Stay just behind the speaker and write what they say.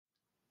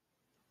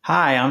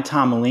Hi, I'm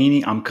Tom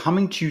Mulaney. I'm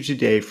coming to you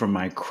today from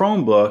my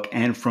Chromebook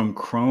and from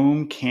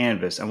Chrome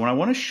Canvas. And what I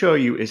want to show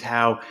you is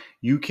how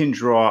you can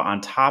draw on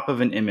top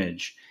of an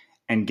image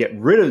and get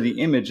rid of the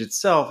image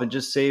itself and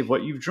just save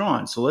what you've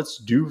drawn. So let's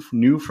do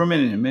new from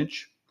an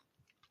image.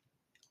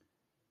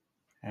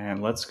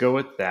 And let's go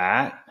with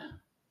that.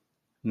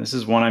 And this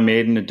is one I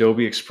made in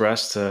Adobe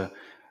Express to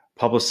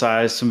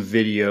publicize some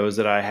videos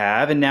that I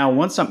have. And now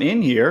once I'm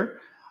in here,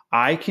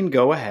 I can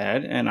go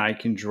ahead and I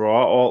can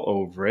draw all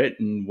over it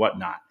and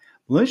whatnot.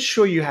 Let's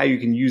show you how you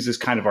can use this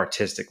kind of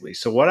artistically.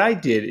 So what I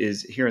did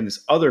is here in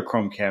this other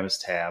Chrome Canvas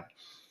tab,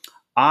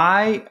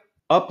 I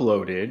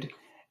uploaded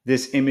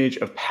this image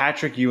of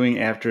Patrick Ewing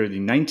after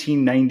the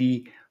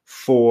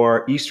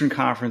 1994 Eastern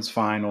Conference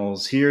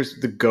Finals. Here's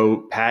the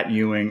GOAT, Pat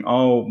Ewing.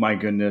 Oh my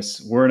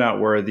goodness, we're not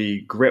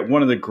worthy. Great,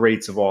 one of the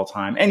greats of all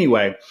time.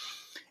 Anyway,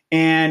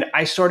 and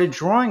I started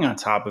drawing on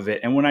top of it.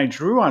 And when I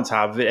drew on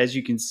top of it, as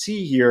you can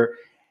see here,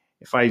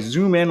 if I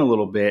zoom in a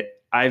little bit,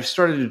 I've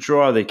started to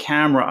draw the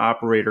camera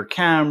operator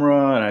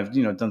camera, and I've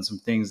done some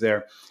things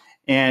there.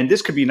 And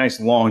this could be a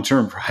nice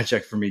long-term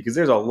project for me because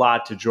there's a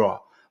lot to draw.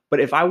 But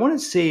if I want to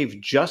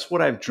save just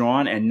what I've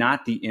drawn and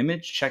not the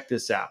image, check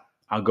this out.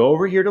 I'll go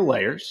over here to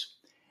layers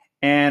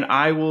and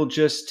I will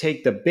just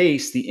take the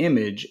base, the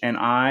image, and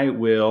I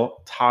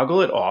will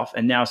toggle it off.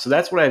 And now, so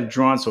that's what I've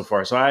drawn so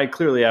far. So I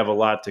clearly have a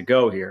lot to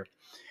go here.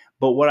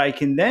 But what I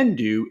can then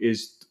do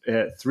is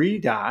three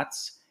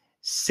dots,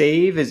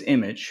 save as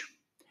image.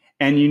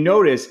 And you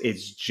notice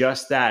it's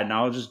just that. And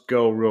I'll just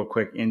go real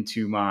quick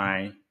into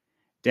my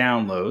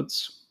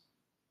downloads.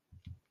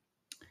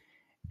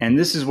 And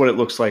this is what it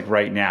looks like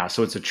right now.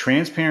 So it's a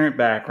transparent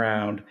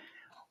background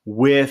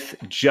with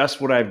just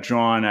what I've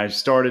drawn. I've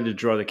started to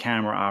draw the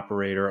camera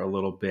operator a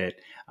little bit.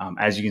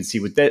 As you can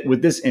see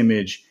with this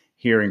image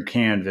here in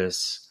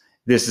Canvas,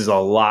 this is a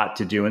lot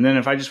to do. And then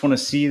if I just want to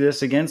see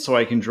this again so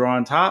I can draw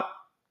on top,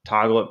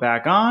 toggle it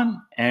back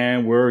on,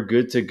 and we're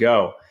good to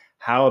go.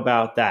 How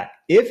about that?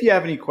 If you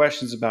have any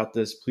questions about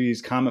this,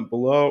 please comment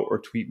below or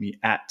tweet me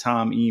at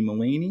Tom E.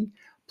 Mulaney.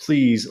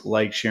 Please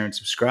like, share, and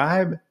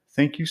subscribe.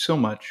 Thank you so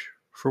much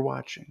for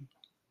watching.